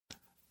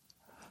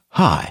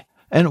Hi,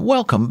 and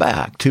welcome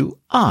back to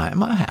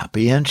I'm a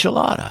Happy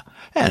Enchilada.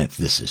 And if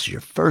this is your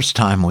first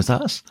time with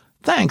us,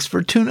 thanks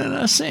for tuning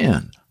us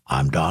in.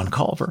 I'm Don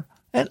Culver,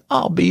 and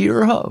I'll be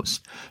your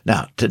host.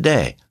 Now,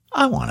 today,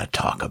 I want to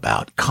talk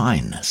about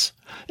kindness.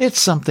 It's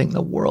something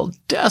the world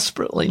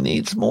desperately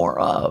needs more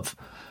of.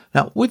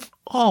 Now, we've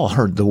all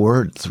heard the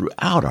word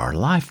throughout our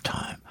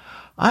lifetime.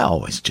 I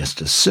always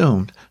just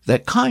assumed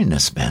that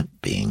kindness meant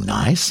being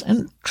nice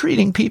and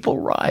treating people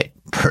right.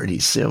 Pretty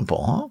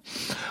simple,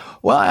 huh?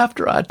 Well,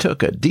 after I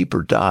took a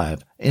deeper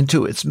dive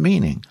into its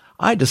meaning,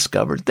 I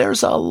discovered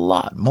there's a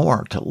lot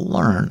more to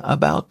learn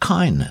about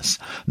kindness.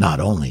 Not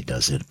only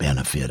does it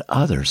benefit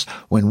others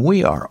when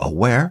we are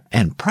aware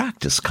and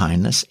practice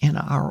kindness in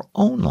our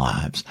own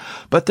lives,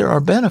 but there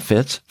are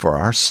benefits for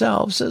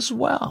ourselves as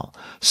well.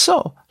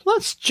 So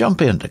let's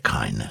jump into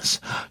kindness.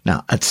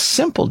 Now, a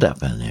simple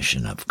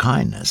definition of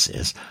kindness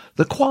is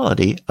the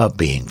quality of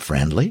being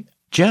friendly,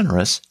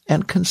 generous,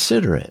 and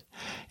considerate.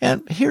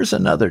 And here's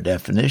another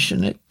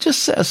definition. It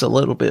just says a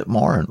little bit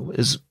more and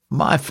is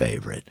my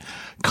favorite.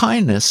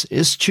 Kindness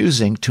is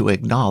choosing to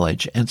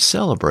acknowledge and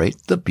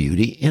celebrate the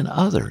beauty in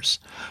others,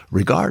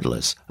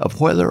 regardless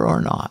of whether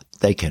or not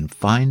they can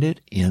find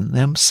it in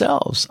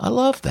themselves. I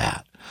love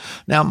that.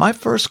 Now, my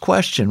first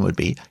question would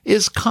be,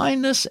 is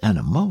kindness an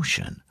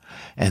emotion?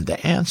 And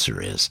the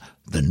answer is,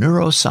 the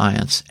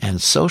neuroscience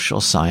and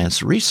social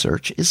science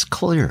research is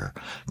clear.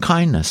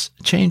 Kindness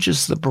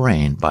changes the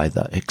brain by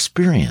the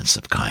experience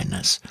of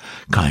kindness.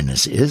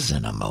 Kindness is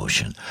an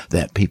emotion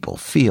that people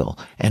feel,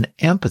 and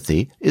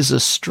empathy is a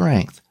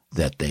strength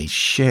that they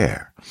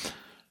share.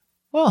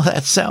 Well,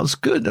 that sounds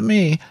good to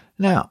me.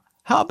 Now,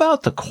 how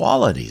about the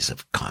qualities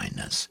of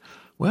kindness?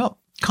 Well,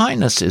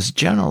 kindness is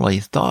generally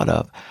thought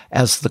of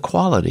as the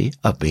quality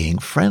of being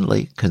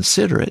friendly,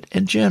 considerate,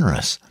 and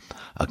generous.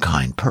 A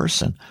kind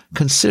person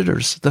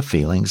considers the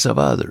feelings of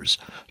others,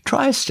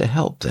 tries to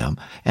help them,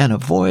 and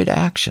avoid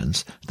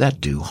actions that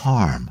do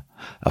harm.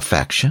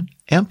 Affection,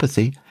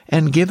 empathy,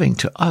 and giving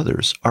to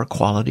others are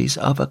qualities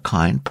of a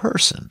kind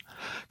person.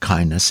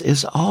 Kindness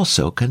is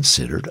also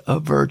considered a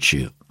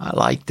virtue. I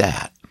like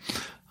that.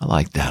 I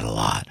like that a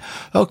lot.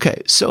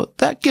 Okay, so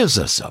that gives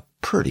us a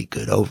pretty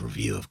good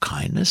overview of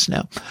kindness.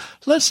 Now,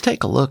 let's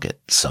take a look at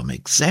some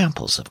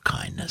examples of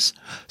kindness.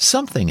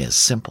 Something as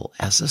simple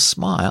as a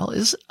smile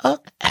is an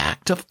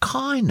act of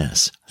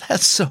kindness.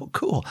 That's so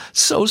cool.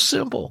 So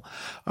simple.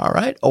 All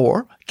right.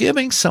 Or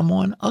giving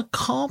someone a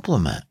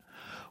compliment.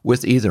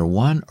 With either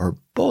one or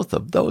both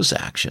of those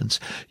actions,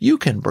 you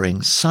can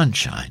bring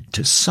sunshine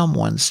to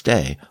someone's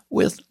day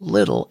with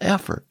little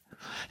effort.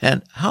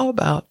 And how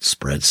about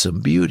spread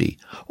some beauty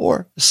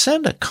or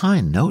send a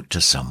kind note to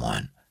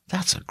someone?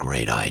 That's a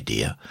great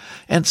idea.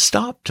 And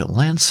stop to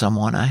lend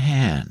someone a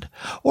hand,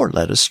 or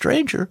let a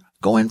stranger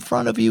go in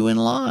front of you in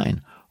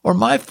line. Or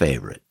my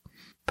favorite,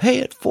 pay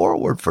it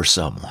forward for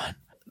someone.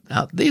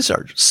 Now, these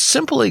are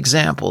simple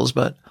examples,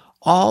 but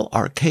all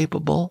are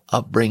capable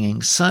of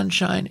bringing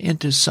sunshine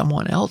into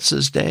someone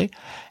else's day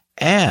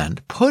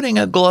and putting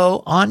a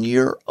glow on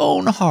your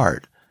own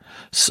heart.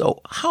 So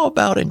how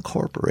about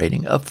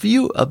incorporating a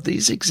few of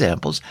these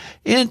examples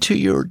into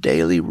your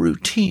daily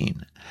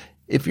routine?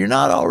 If you're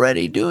not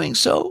already doing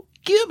so,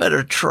 give it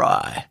a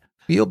try.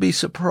 You'll be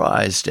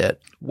surprised at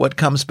what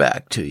comes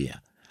back to you.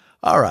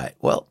 All right,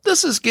 well,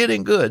 this is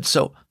getting good,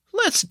 so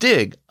let's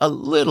dig a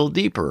little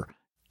deeper.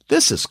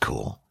 This is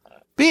cool.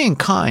 Being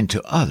kind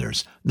to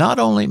others not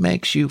only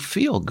makes you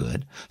feel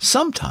good,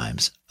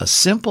 sometimes a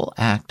simple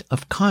act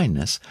of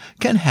kindness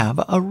can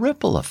have a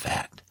ripple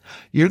effect.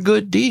 Your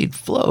good deed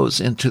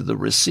flows into the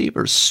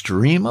receiver's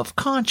stream of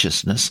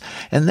consciousness,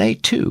 and they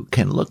too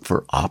can look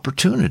for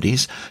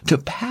opportunities to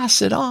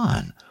pass it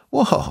on.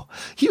 Whoa,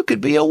 you could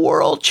be a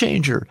world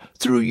changer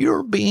through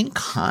your being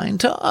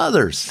kind to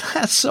others.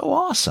 That's so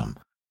awesome.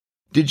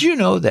 Did you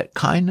know that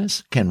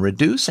kindness can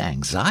reduce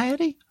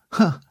anxiety?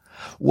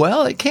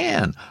 Well, it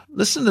can.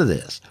 Listen to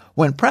this.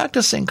 When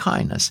practicing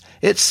kindness,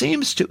 it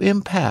seems to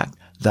impact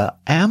the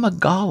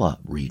amygdala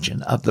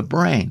region of the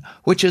brain,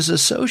 which is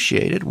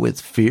associated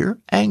with fear,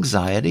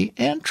 anxiety,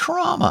 and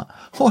trauma.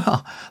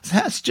 Well,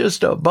 that's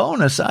just a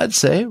bonus, I'd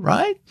say,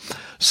 right?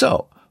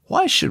 So,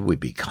 why should we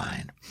be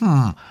kind?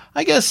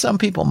 I guess some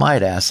people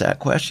might ask that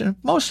question.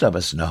 Most of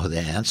us know the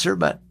answer,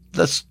 but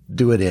let's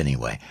do it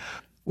anyway.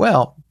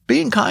 Well,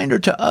 being kinder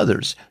to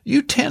others,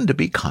 you tend to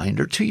be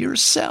kinder to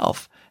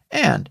yourself,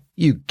 and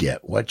you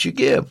get what you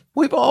give.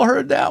 We've all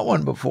heard that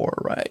one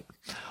before, right?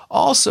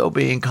 Also,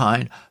 being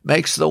kind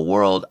makes the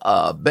world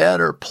a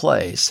better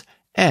place.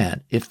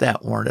 And if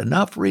that weren't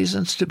enough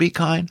reasons to be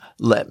kind,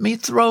 let me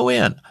throw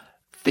in,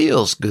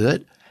 feels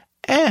good,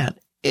 and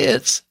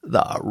it's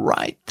the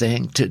right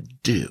thing to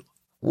do.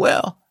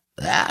 Well,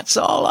 that's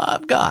all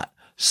I've got.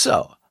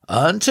 So,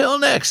 until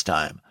next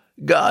time,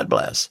 God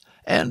bless,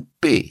 and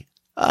be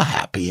a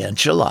happy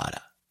enchilada.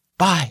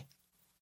 Bye.